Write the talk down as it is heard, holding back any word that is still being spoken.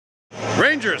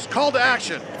Rangers, call to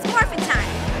action. It's Morphin time.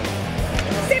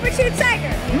 Saber-tooth tiger.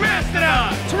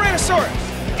 Mastodon.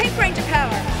 Tyrannosaurus. Pink Ranger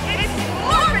power. It's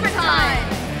Morphin time.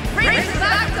 Rangers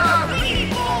back are we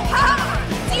need full power.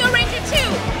 Zeo Ranger 2,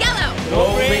 yellow.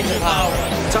 No Ranger power.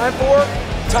 Time for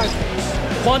time.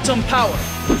 Quantum power.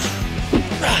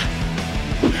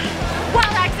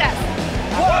 Wild access.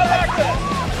 Wild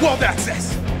access. World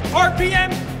access.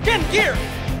 RPM, get in gear.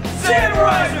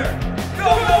 Samuraiser. Go,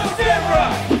 go,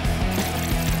 Samurai.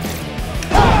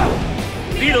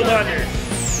 Beetle Thunder.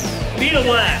 Beetle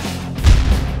Blast.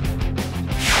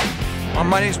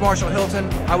 My name's Marshall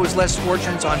Hilton. I was Les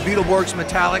Fortunes on Beetleborgs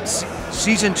Metallics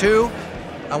Season 2.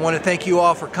 I want to thank you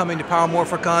all for coming to Power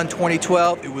Morphicon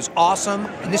 2012. It was awesome.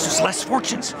 And this is Les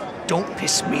Fortunes. Don't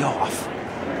piss me off.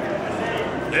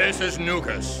 This is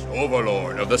Nukas,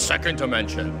 Overlord of the Second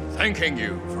Dimension, thanking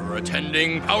you for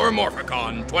attending Power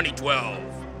Morphicon 2012.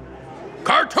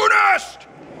 Cartoonist!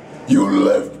 You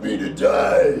left me to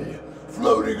die,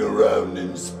 floating around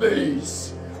in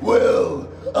space. Well,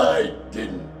 I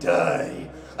didn't die.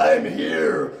 I'm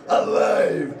here,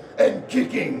 alive and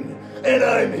kicking, and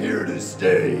I'm here to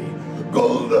stay.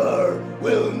 Goldar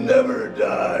will never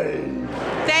die.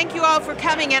 Thank you all for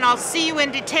coming, and I'll see you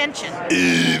in detention.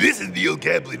 This is Neil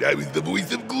Kaplan. I was the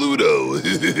voice of Gluto.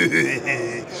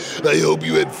 I hope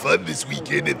you had fun this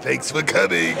weekend, and thanks for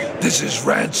coming. This is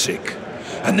Rancic,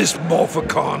 and this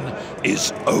Morphicon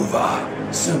is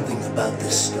over. Something about the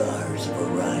stars of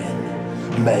Orion.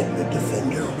 Magna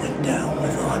Defender went down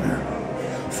with honor.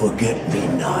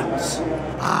 Forget-me-nots.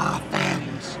 Ah,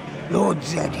 fans. Lord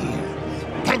Zed here.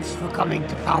 Thanks for coming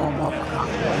to Power Morphicon.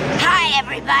 Hi,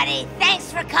 everybody.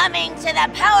 Thanks for coming to the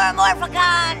Power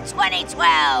Morphicon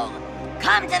 2012.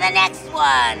 Come to the next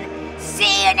one.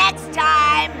 See you next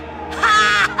time.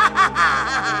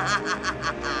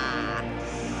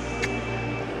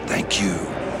 Thank you,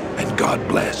 and God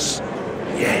bless.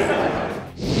 Yay.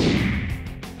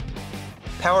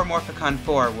 Power Morphicon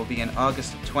 4 will be in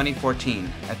August of 2014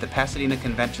 at the Pasadena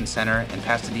Convention Center in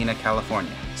Pasadena,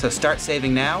 California. So start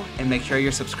saving now and make sure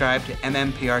you're subscribed to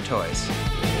MMPRtoys.